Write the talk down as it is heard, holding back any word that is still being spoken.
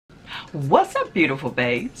What's up, beautiful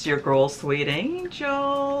babes? Your girl, Sweet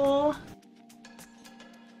Angel.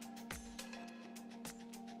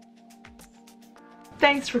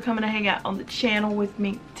 Thanks for coming to hang out on the channel with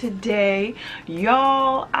me today.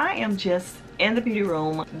 Y'all, I am just in the beauty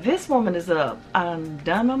room. This woman is up. I'm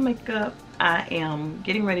done my makeup. I am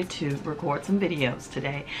getting ready to record some videos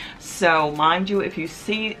today. So mind you, if you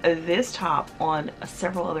see this top on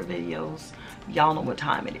several other videos, y'all know what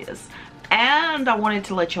time it is. And I wanted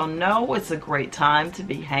to let y'all know it's a great time to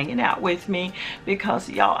be hanging out with me because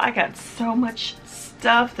y'all, I got so much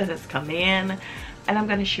stuff that has come in and I'm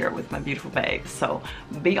going to share it with my beautiful babes. So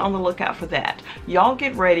be on the lookout for that. Y'all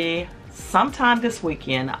get ready. Sometime this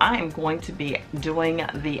weekend, I am going to be doing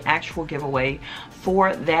the actual giveaway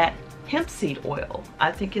for that hemp seed oil.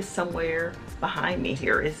 I think it's somewhere behind me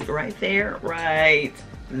here. Is it right there? Right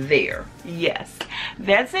there. Yes,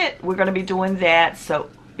 that's it. We're going to be doing that. So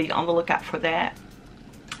be on the lookout for that.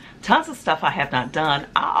 Tons of stuff I have not done.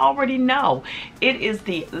 I already know it is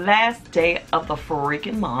the last day of the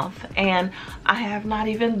freaking month and I have not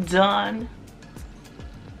even done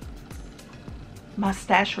my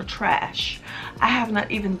stash or trash. I have not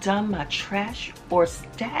even done my trash or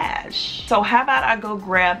stash. So how about I go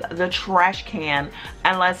grab the trash can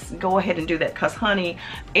and let's go ahead and do that, because honey,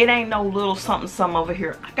 it ain't no little something some over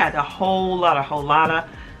here. I got a whole lot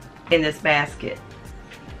in this basket.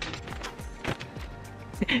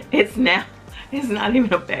 It's not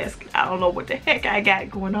even a basket. I don't know what the heck I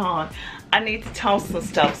got going on. I need to toss some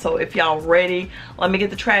stuff. So if y'all ready, let me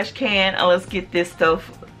get the trash can and let's get this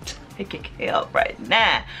stuff taken care of right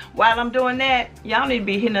now. While I'm doing that, y'all need to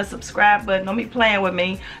be hitting that subscribe button. Don't be playing with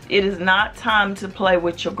me. It is not time to play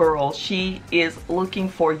with your girl. She is looking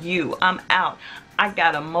for you. I'm out. I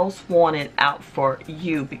got a most wanted out for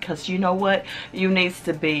you because you know what? You needs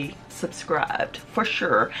to be subscribed for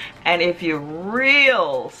sure. And if you're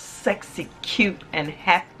real sexy, cute, and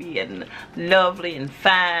happy, and lovely, and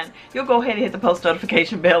fine, you'll go ahead and hit the post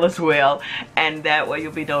notification bell as well. And that way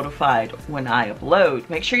you'll be notified when I upload.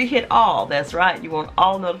 Make sure you hit all. That's right. You want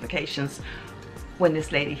all notifications when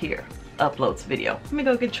this lady here uploads video. Let me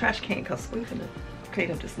go get a trash can because we're gonna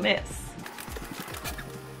clean up this mess.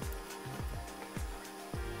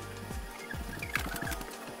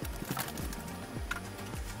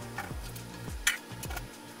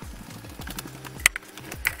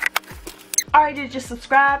 Alright, did you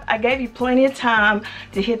subscribe? I gave you plenty of time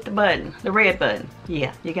to hit the button, the red button.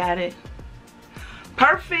 Yeah, you got it?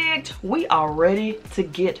 Perfect. We are ready to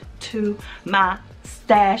get to my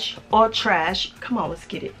stash or trash. Come on, let's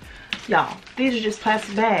get it. Y'all, these are just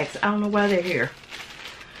plastic bags. I don't know why they're here.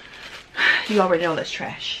 You already know that's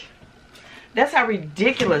trash. That's how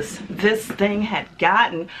ridiculous this thing had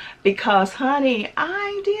gotten because, honey,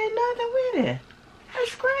 I did nothing with it.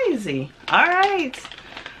 That's crazy. Alright.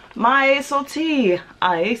 My ISOT.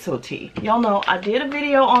 Y'all know I did a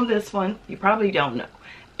video on this one. You probably don't know.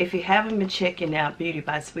 If you haven't been checking out Beauty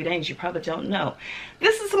by Sweet Angel, you probably don't know.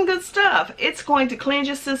 This is some good stuff. It's going to cleanse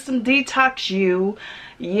your system, detox you.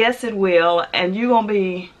 Yes, it will. And you're going to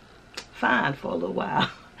be fine for a little while.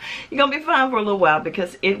 You're going to be fine for a little while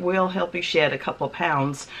because it will help you shed a couple of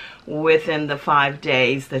pounds within the 5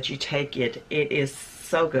 days that you take it. It is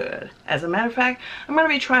so good. As a matter of fact, I'm going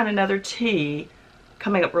to be trying another tea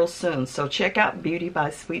coming up real soon, so check out Beauty by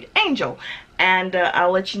Sweet Angel and I'll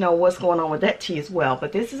let you know what's going on with that tea as well.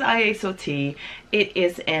 But this is ISOT. It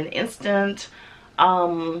is an instant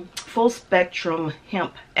full spectrum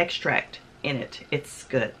hemp extract in it. It's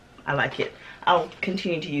good. I like it. I'll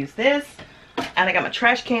continue to use this. And I got my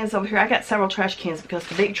trash cans over here. I got several trash cans because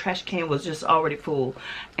the big trash can was just already full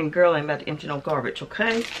and girl ain't about to empty no garbage.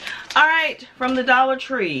 Okay, all right, from the Dollar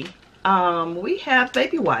Tree we have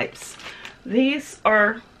baby wipes. These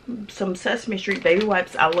are some Sesame Street baby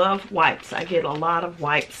wipes. I love wipes. I get a lot of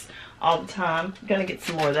wipes all the time. I'm gonna get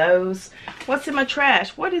some more of those. What's in my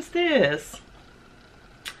trash? What is this?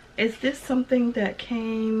 Is this something that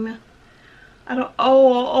came? I don't.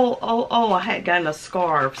 Oh! I had gotten a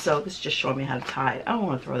scarf, so this is just showing me how to tie it. I don't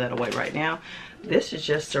want to throw that away right now. This is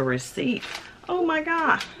just a receipt. Oh my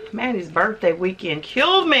God! Maddie's birthday weekend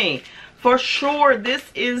killed me for sure. This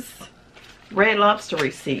is Red Lobster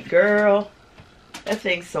receipt, girl. That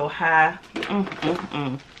thing's so high.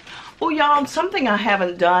 Oh, y'all, something I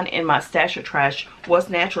haven't done in my stash or trash was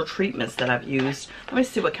natural treatments that I've used. Let me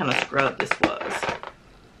see what kind of scrub this was.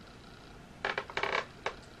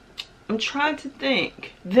 I'm trying to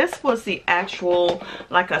think. This was the actual,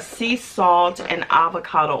 like a sea salt and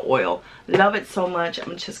avocado oil. Love it so much.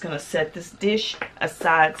 I'm just going to set this dish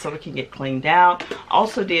aside so we can get cleaned out.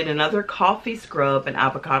 Also did another coffee scrub and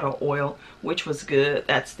avocado oil, which was good.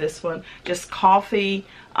 That's this one. Just coffee,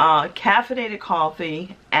 caffeinated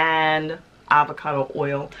coffee and avocado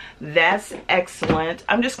oil. That's excellent.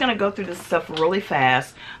 I'm just going to go through this stuff really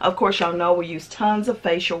fast. Of course, y'all know we use tons of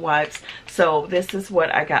facial wipes. So this is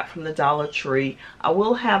what I got from the Dollar Tree. I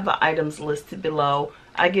will have the items listed below.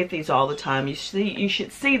 I get these all the time. You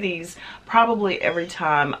should see these probably every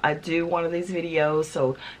time I do one of these videos,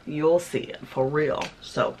 so you'll see it for real.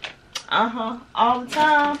 So all the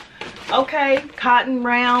time. Okay, cotton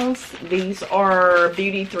rounds. These are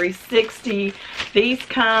Beauty 360. These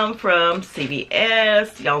come from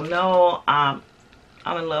CVS. Y'all know I'm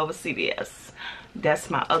in love with CVS. That's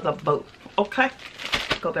my other boat. Okay,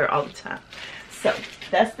 go there all the time. So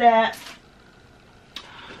that's that.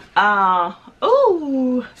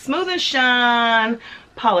 Ooh, Smooth and Shine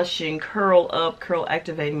polishing curl up curl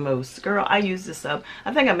activating mousse. Girl, I use this up.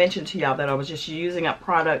 I think I mentioned to y'all that I was just using up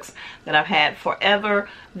products that I've had forever.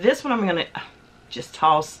 This one I'm gonna just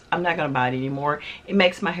toss. I'm not gonna buy it anymore. It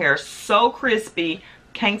makes my hair so crispy.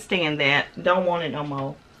 Can't stand that. Don't want it no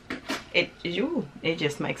more. It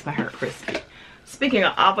just makes my hair crispy. Speaking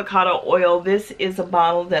of avocado oil, this is a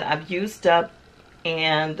bottle that I've used up,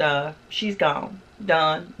 and she's gone.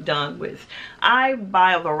 Done with. I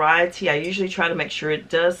buy a variety. I usually try to make sure it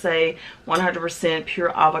does say 100%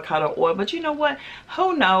 pure avocado oil, but you know what,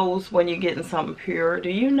 who knows when you're getting something pure?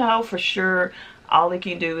 Do you know for sure? All they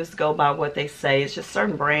can do is go by what they say. It's just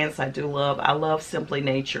certain brands I do love. I love Simply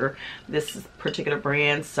Nature, this particular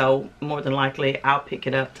brand, so more than likely I'll pick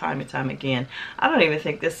it up time and time again. I don't even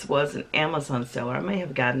think this was an Amazon seller. I may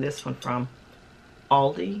have gotten this one from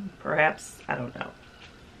Aldi perhaps, I don't know.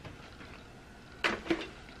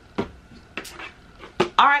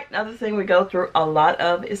 Alright, another thing we go through a lot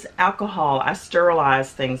of is alcohol. I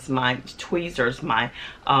sterilize things, my tweezers, my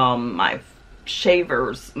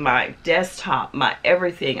shavers, my desktop, my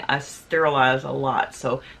everything. I sterilize a lot,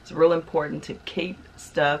 so it's real important to keep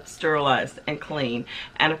stuff sterilized and clean.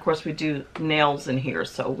 And of course we do nails in here,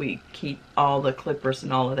 so we keep all the clippers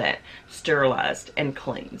and all of that sterilized and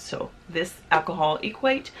clean. So this alcohol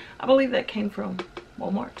equate, I believe that came from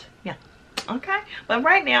Walmart. Yeah. Okay, but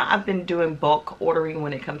right now I've been doing bulk ordering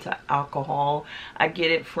when it comes to alcohol. I get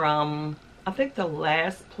it from, I think the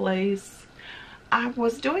last place I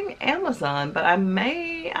was doing Amazon, but I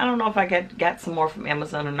don't know if I got some more from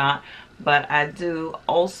Amazon or not, but I do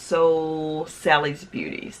also Sally's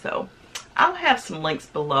Beauty. So I'll have some links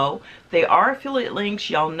below. They are affiliate links.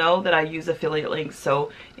 Y'all know that I use affiliate links,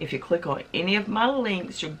 so if you click on any of my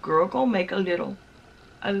links, your girl gonna make a little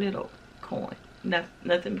coin.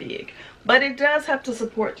 Nothing big, but it does have to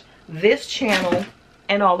support this channel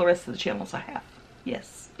and all the rest of the channels I have.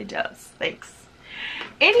 Yes, it does. Thanks.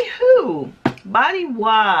 Anywho, body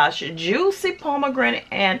wash, juicy pomegranate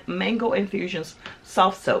and mango infusions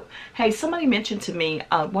soft soap. Hey, somebody mentioned to me,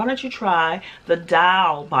 why don't you try the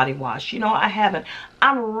Dial body wash? You know, I haven't.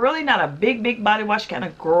 I'm really not a big body wash kind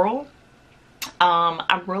of girl.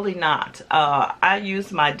 I'm really not. I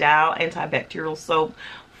use my Dial antibacterial soap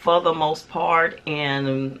for the most part,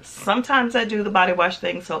 and sometimes I do the body wash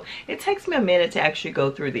thing, so it takes me a minute to actually go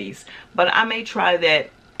through these, but I may try that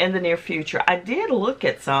in the near future. I did look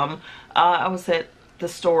at some. I was at the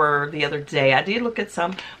store the other day. I did look at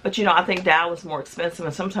some, but you know, I think Dial is more expensive,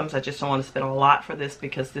 and sometimes I just don't want to spend a lot for this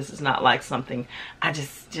because this is not like something I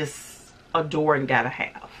just adore and gotta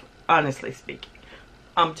have, honestly speaking.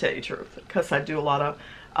 I'm telling you the truth, because I do a lot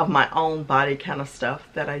of my own body kind of stuff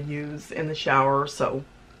that I use in the shower. So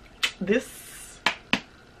this,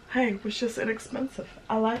 hey, was just inexpensive.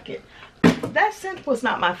 I like it. That scent was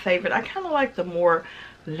not my favorite. I kind of like the more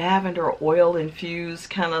lavender oil infused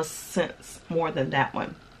kind of scents more than that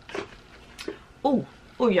one. Oh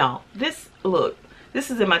y'all, this, look, this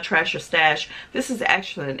is in my trash or stash. This is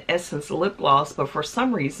actually an Essence lip gloss, but for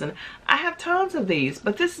some reason I have tons of these,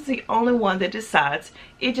 but this is the only one that decides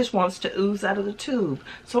it just wants to ooze out of the tube.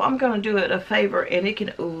 So I'm gonna do it a favor, and it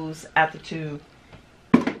can ooze out the tube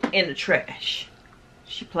in the trash.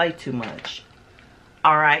 She played too much.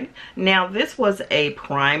 All right, now this was a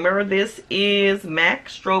primer. This is MAC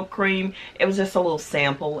Strobe Cream. It was just a little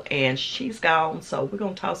sample, and she's gone, so we're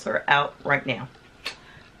gonna toss her out right now.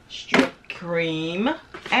 Strobe Cream.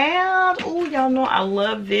 And oh, y'all know I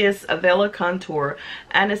love this Avella Contour,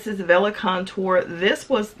 and this is Avella Contour. This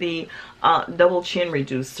was the double chin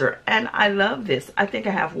reducer, and I love this. I think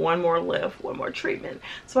I have one more left, one more treatment,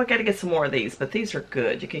 so I got to get some more of these, but these are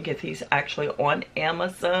good. You can get these actually on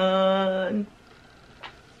Amazon.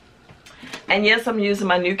 And yes, I'm using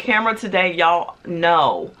my new camera today. Y'all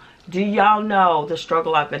know, do y'all know the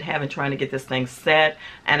struggle I've been having trying to get this thing set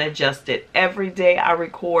and adjusted? Every day I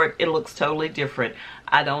record, it looks totally different.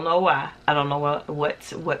 I don't know why. I don't know what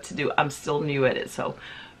to do. I'm still new at it, so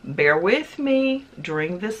bear with me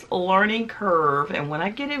during this learning curve, and when I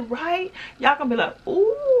get it right, y'all gonna be like,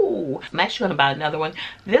 ooh. I'm actually gonna buy another one.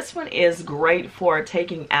 This one is great for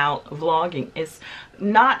taking out vlogging. It's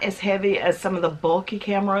not as heavy as some of the bulky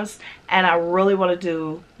cameras, and I really want to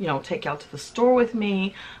do, you know, take y'all to the store with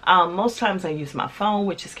me. Most times I use my phone,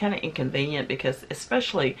 which is kind of inconvenient because,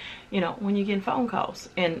 especially, you know, when you get phone calls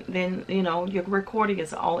and then, you know, your recording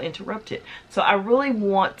is all interrupted. So I really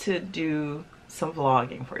want to do some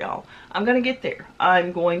vlogging for y'all. I'm gonna get there.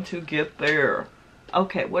 I'm going to get there.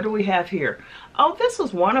 Okay, what do we have here? Oh, this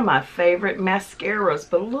was one of my favorite mascaras,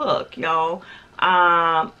 but look, y'all,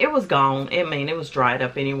 it was gone. I mean, it was dried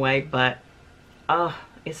up anyway, but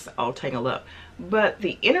it's all tangled up. But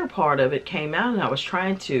the inner part of it came out, and I was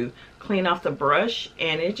trying to clean off the brush,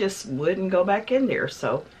 and it just wouldn't go back in there.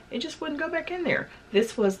 So it just wouldn't go back in there.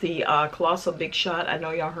 This was the Colossal Big Shot. I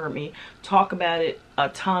know y'all heard me talk about it a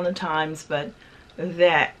ton of times, but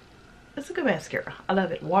it's a good mascara. I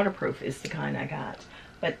love it. Waterproof is the kind I got.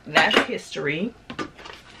 But that's history.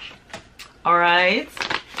 All right.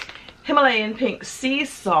 Himalayan Pink Sea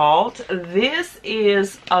Salt. This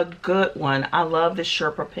is a good one. I love the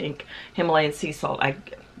Sherpa Pink Himalayan Sea Salt. I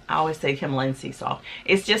always say Himalayan sea salt.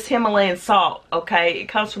 It's just Himalayan salt, okay? It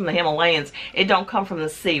comes from the Himalayas. It don't come from the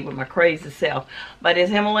sea with my crazy self. But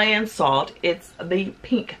it's Himalayan salt. It's the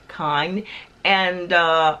pink kind. And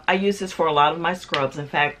I use this for a lot of my scrubs. In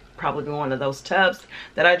fact, probably one of those tubs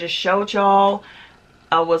that I just showed y'all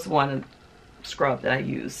was one scrub that I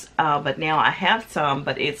use. But now I have some,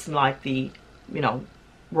 but it's like the, you know,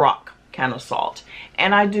 rock kind of salt,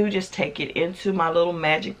 and I do just take it into my little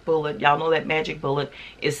magic bullet. Y'all know that magic bullet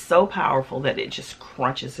is so powerful that it just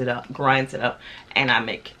crunches it up, grinds it up, and I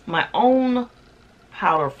make my own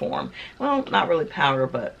powder form. Well, not really powder,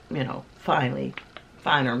 but you know,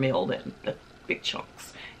 finer milled than the big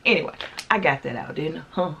chunks. Anyway, I got that out, didn't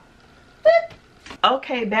I?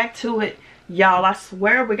 Okay, back to it, y'all. I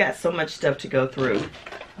swear we got so much stuff to go through.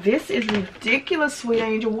 This is ridiculous, sweet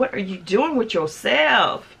angel. What are you doing with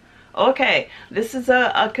yourself? Okay, this is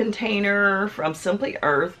a container from Simply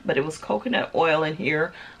Earth, but it was coconut oil in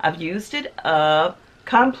here. I've used it up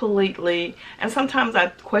completely, and sometimes I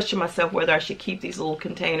question myself whether I should keep these little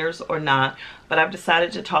containers or not, but I've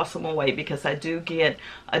decided to toss them away because I do get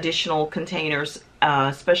additional containers,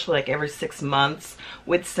 especially like every 6 months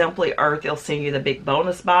with Simply Earth. They'll send you the big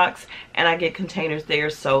bonus box, and I get containers there.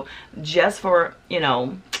 So just for, you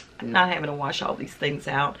know, not having to wash all these things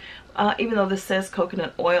out, even though this says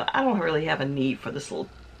coconut oil, I don't really have a need for this little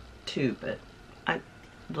tube,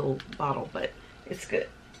 little bottle, but it's good.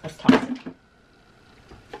 Let's toss it.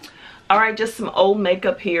 All right, just some old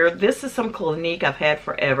makeup here. This is some Clinique I've had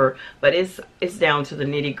forever, but it's down to the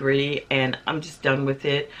nitty gritty, and I'm just done with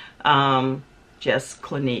it. Just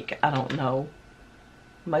Clinique. I don't know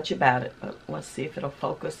much about it, but let's see if it'll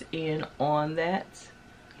focus in on that.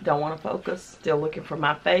 Don't want to focus. Still looking for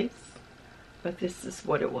my face. But this is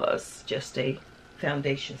what it was, just a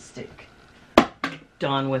foundation stick.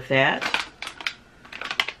 Done with that.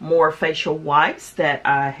 More facial wipes that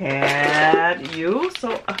I had used.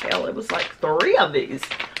 So, hell, it was like 3 of these.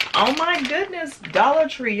 Oh my goodness, Dollar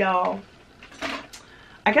Tree, y'all.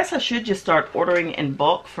 I guess I should just start ordering in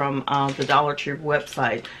bulk from the Dollar Tree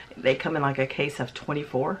website. They come in like a case of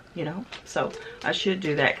 24, you know. So I should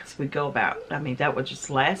do that because we go about, I mean, that would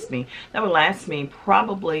just last me. That would last me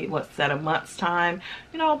probably, what's that, a month's time?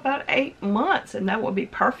 You know, about 8 months. And that would be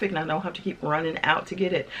perfect. And I don't have to keep running out to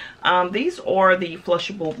get it. These are the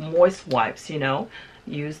flushable moist wipes, you know.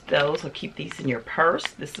 Use those or keep these in your purse.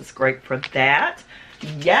 This is great for that.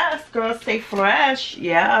 Yes, girl, stay fresh.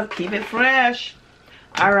 Yeah, keep it fresh.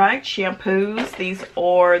 All right, shampoos. These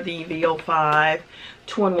are the VO5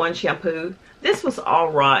 2-in-1 shampoo. This was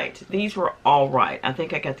all right. These were all right. I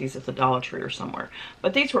think I got these at the Dollar Tree or somewhere.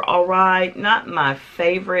 But these were all right. Not my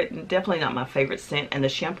favorite. Definitely not my favorite scent. And the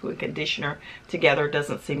shampoo and conditioner together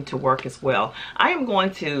doesn't seem to work as well. I am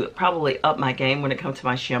going to probably up my game when it comes to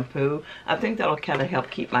my shampoo. I think that'll kind of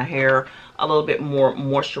help keep my hair a little bit more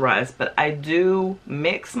moisturized. But I do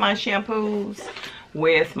mix my shampoos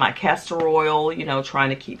with my castor oil, you know, trying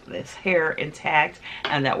to keep this hair intact,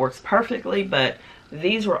 and that works perfectly. But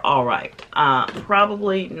these were all right.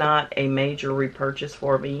 Probably not a major repurchase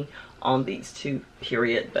for me on these two,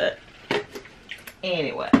 period. But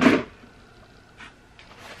anyway,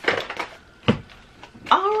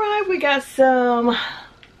 all right, we got some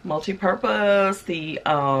multi-purpose, the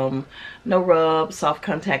no rub, soft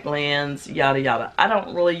contact lens, yada yada. I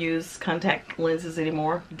don't really use contact lenses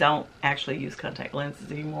anymore. Don't actually use contact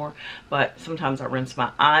lenses anymore, but sometimes I rinse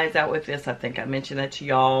my eyes out with this. I think I mentioned that to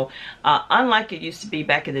y'all. Unlike it used to be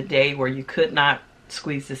back in the day where you could not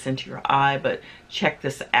squeeze this into your eye, but check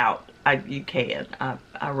this out. You can.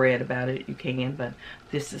 I read about it. You can, but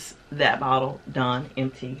this is that bottle done,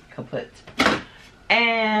 empty, kaput.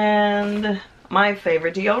 And my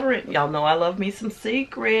favorite deodorant. Y'all know I love me some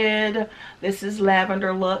Secret. This is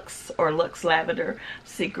Lavender Luxe, or Luxe Lavender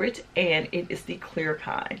Secret, and it is the clear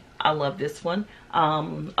kind. I love this one.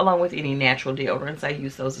 Along with any natural deodorants, I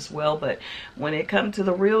use those as well. But when it comes to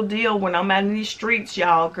the real deal, when I'm out in these streets,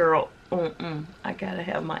 y'all, girl, I gotta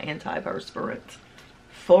have my antiperspirant.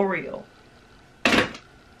 For real.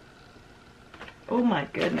 Oh my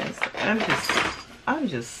goodness. I'm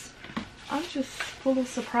just full of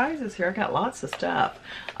surprises here. I got lots of stuff.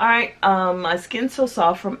 Alright, my Skin So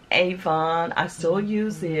Soft from Avon. I still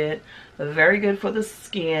use it. Very good for the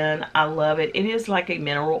skin. I love it. It is like a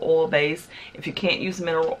mineral oil base. If you can't use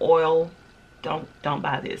mineral oil, don't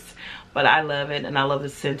buy this. But I love it, and I love the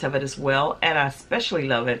scent of it as well. And I especially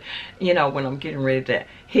love it, you know, when I'm getting ready to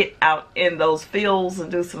hit out in those fields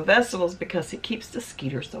and do some vegetables, because it keeps the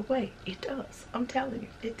skeeters away. It does. I'm telling you,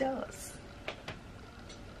 it does.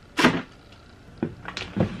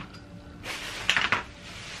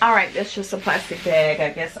 Alright, that's just a plastic bag. I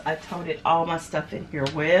guess I toted all my stuff in here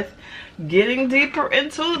with. Getting deeper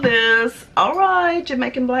into this. Alright,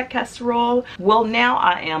 Jamaican black castor oil. Well, now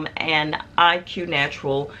I am an IQ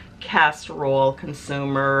Natural castor oil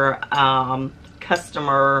consumer,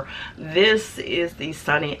 customer. This is the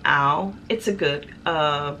Sunny Owl. It's a good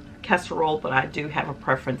castor oil, but I do have a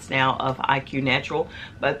preference now of IQ Natural.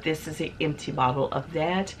 But this is an empty bottle of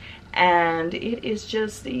that. And it is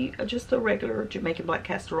just the regular Jamaican black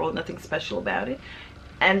castor oil, nothing special about it.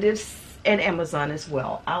 And it's at Amazon as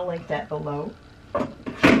well. I'll link that below.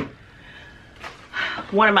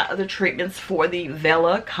 One of my other treatments for the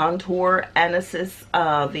Vela Contour Anasis,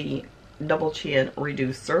 the double chin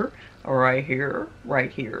reducer, right here,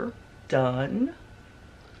 done.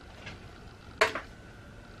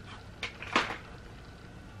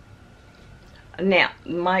 Now,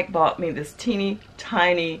 Mike bought me this teeny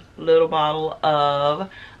tiny little bottle of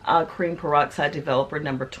cream peroxide developer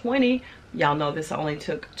number 20. Y'all know this only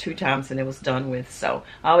took 2 times and it was done with. So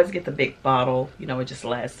I always get the big bottle. You know, it just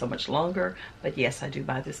lasts so much longer. But yes, I do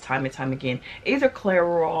buy this time and time again. Either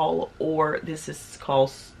Clairol, or this is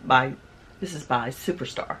by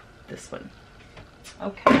Superstar. This one.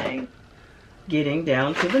 Okay. Getting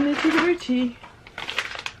down to the nitty-gritty.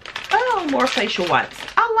 Oh, more facial wipes.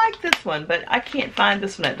 I like this one, but I can't find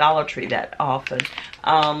this one at Dollar Tree that often.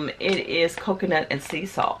 It is coconut and sea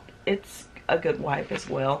salt. It's a good wipe as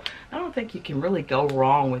well. I don't think you can really go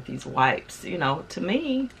wrong with these wipes. You know, to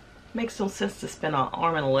me, it makes no sense to spend an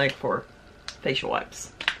arm and a leg for facial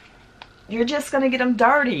wipes. You're just gonna get them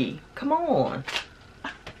dirty. Come on.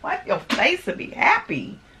 Wipe your face and be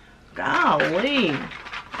happy. Golly.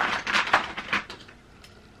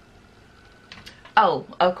 Oh,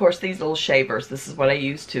 of course, these little shavers. This is what I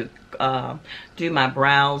use to do my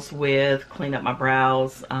brows with, clean up my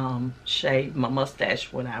brows, shave my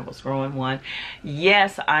mustache when I was growing one.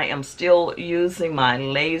 Yes, I am still using my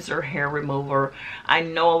laser hair remover. I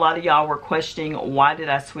know a lot of y'all were questioning, why did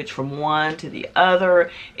I switch from one to the other?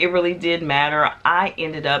 It really did matter. I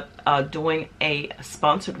ended up doing a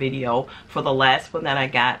sponsored video for the last one that I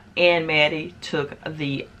got, and Maddie took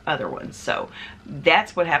the other one. So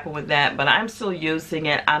that's what happened with that, but I'm still using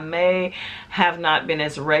it. I may have not been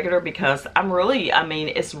as regular because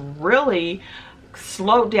it's really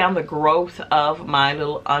slowed down the growth of my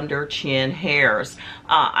little under chin hairs.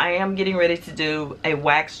 I am getting ready to do a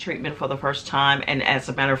wax treatment for the first time, and as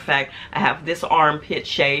a matter of fact, I have this armpit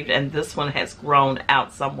shaved and this one has grown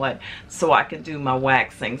out somewhat so I can do my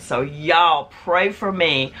waxing. So y'all pray for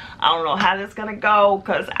me. I don't know how that's gonna go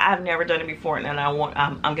because I've never done it before, and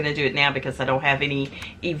I'm gonna do it now because I don't have any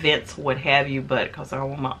events, what have you, but because I don't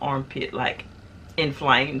want my armpit like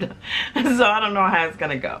inflamed. So I don't know how it's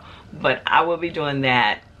gonna go, but I will be doing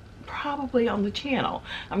that probably on the channel.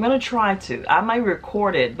 I'm gonna try to. I might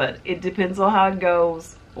record it, but it depends on how it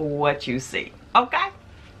goes, what you see. Okay?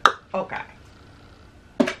 Okay.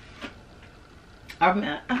 I'm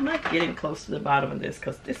not getting close to the bottom of this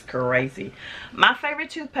because this is crazy. My favorite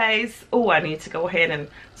toothpaste. Oh, I need to go ahead and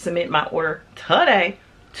submit my order today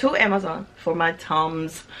to Amazon for my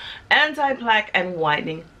Tums anti-plaque and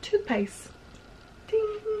whitening toothpaste.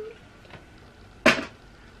 Ding.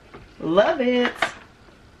 Love it.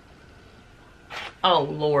 Oh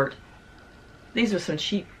Lord, These are some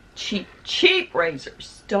cheap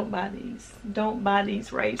razors. Don't buy these. Don't buy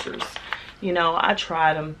these razors. You know, I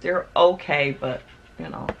tried them. They're okay, but, you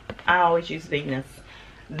know, I always use Venus.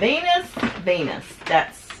 Venus.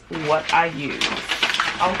 That's what I use.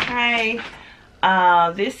 Okay.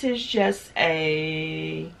 This is just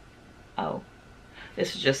a... Oh.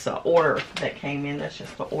 This is just an order that came in. That's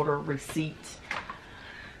just the order receipt.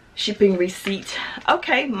 Shipping receipt.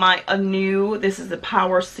 Okay, this is the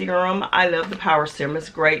Power Serum. I love the Power Serum. It's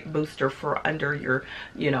a great booster for under your,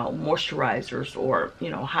 you know, moisturizers or, you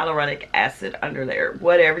know, hyaluronic acid under there.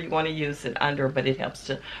 Whatever you want to use it under, but it helps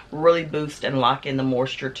to really boost and lock in the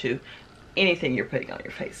moisture to anything you're putting on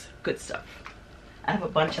your face. Good stuff. I have a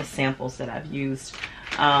bunch of samples that I've used.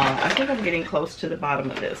 I think I'm getting close to the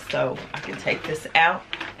bottom of this, so I can take this out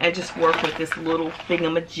and just work with this little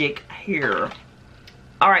thingamajig here.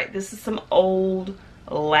 Alright, this is some old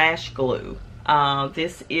lash glue.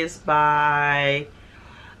 This is by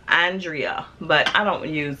Andrea, but I don't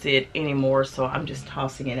use it anymore, so I'm just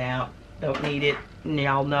tossing it out. Don't need it.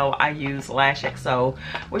 Y'all know I use Lash XO,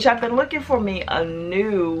 which I've been looking for me a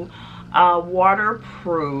new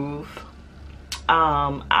waterproof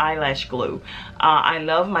eyelash glue. I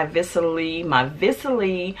love my Vicily. My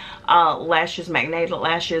Vicily lashes, magnetic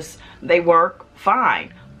lashes, they work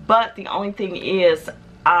fine. But the only thing is,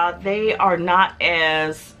 they are not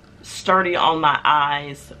as sturdy on my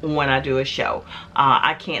eyes when I do a show.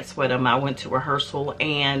 I can't sweat them. I went to rehearsal,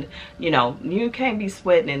 and you know, you can't be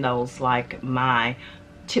sweating in those like my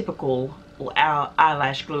typical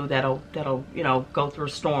eyelash glue that'll you know, go through a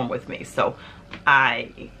storm with me. So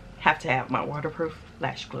I have to have my waterproof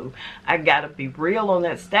lash glue. I gotta be real on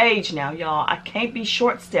that stage now, y'all. I can't be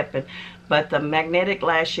short stepping. But the magnetic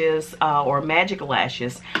lashes or magic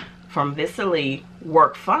lashes from Vicily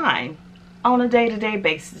work fine on a day-to-day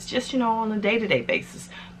basis, just, you know, on a day-to-day basis.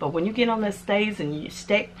 But when you get on that stage and you're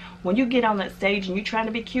trying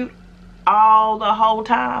to be cute all the whole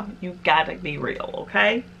time, you gotta be real,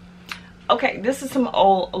 okay? Okay, this is some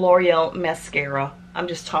old L'Oreal mascara. I'm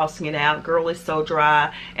just tossing it out. Girl, it's so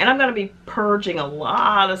dry. And I'm going to be purging a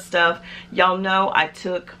lot of stuff. Y'all know I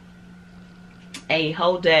took a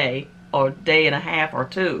whole day or day and a half or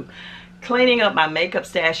two cleaning up my makeup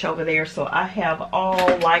stash over there. So I have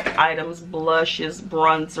all like items, blushes,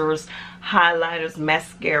 bronzers, highlighters,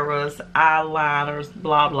 mascaras, eyeliners,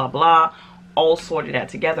 blah, blah, blah, all sorted out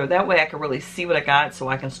together. That way I can really see what I got so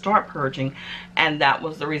I can start purging. And that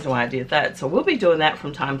was the reason why I did that. So we'll be doing that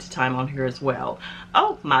from time to time on here as well.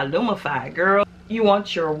 Oh, my Lumify, girl. You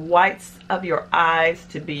want your whites of your eyes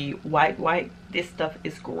to be white. This stuff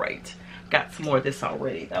is great. Got some more of this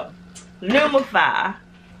already though. Lumify.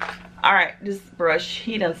 Alright, this brush,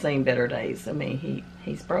 he done seen better days. I mean,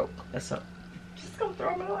 he's broke. That's up. Just gonna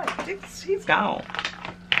throw him away. He's gone.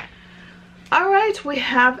 Alright, we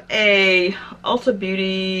have a Ulta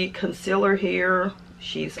Beauty concealer here.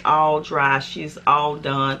 She's all dry. She's all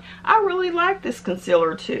done. I really like this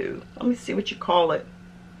concealer too. Let me see what you call it.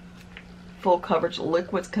 Full Coverage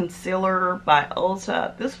Liquid Concealer by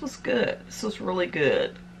Ulta. This was good. This was really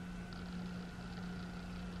good.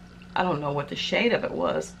 I don't know what the shade of it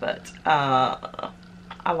was, but I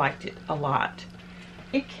liked it a lot.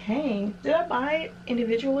 It came, did I buy it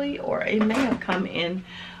individually, or it may have come in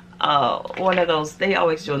one of those, they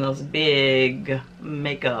always doing those big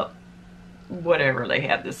makeup, whatever, they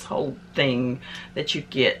have this whole thing that you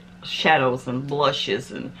get shadows and blushes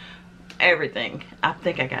and everything. I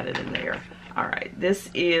think I got it in there. All right, this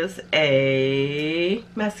is a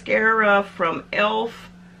mascara from e.l.f.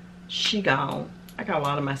 She gone. I got a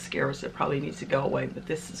lot of mascaras that probably need to go away, but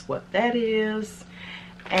this is what that is.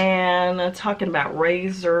 And talking about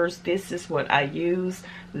razors, this is what I use.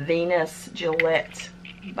 Venus Gillette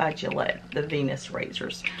by Gillette, the Venus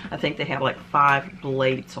razors. I think they have like 5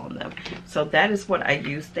 blades on them. So that is what I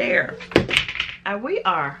use there. And we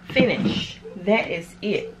are finished. That is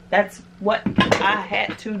it. That's what I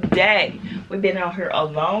had today. We've been out here a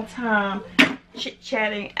long time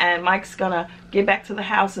chit-chatting, and Mike's gonna get back to the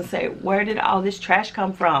house and say, where did all this trash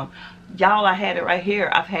come from? Y'all, I had it right here.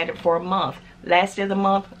 I've had it for a month. Last day of the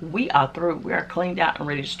month, we are through. We are cleaned out and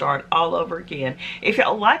ready to start all over again. If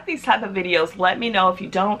y'all like these type of videos, let me know. If you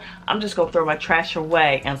don't, I'm just gonna throw my trash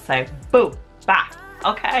away and say boo, bye,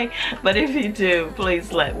 okay? But if you do,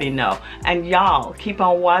 please let me know. And y'all keep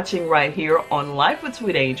on watching right here on Life with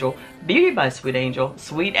Sweet Angel, Beauty by Sweet Angel,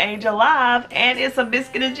 Sweet Angel Live, and It's a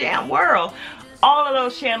Biscuit and Jam World. All of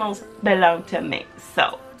those channels belong to me.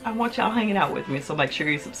 So I want y'all hanging out with me, so make sure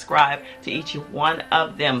you subscribe to each one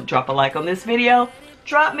of them. Drop a like on this video.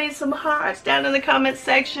 Drop me some hearts down in the comment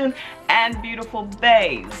section. And beautiful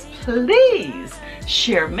babes, please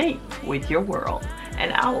share me with your world.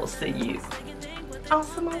 And I will see you on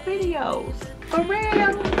some more videos. For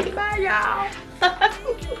real. Bye,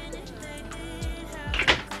 y'all.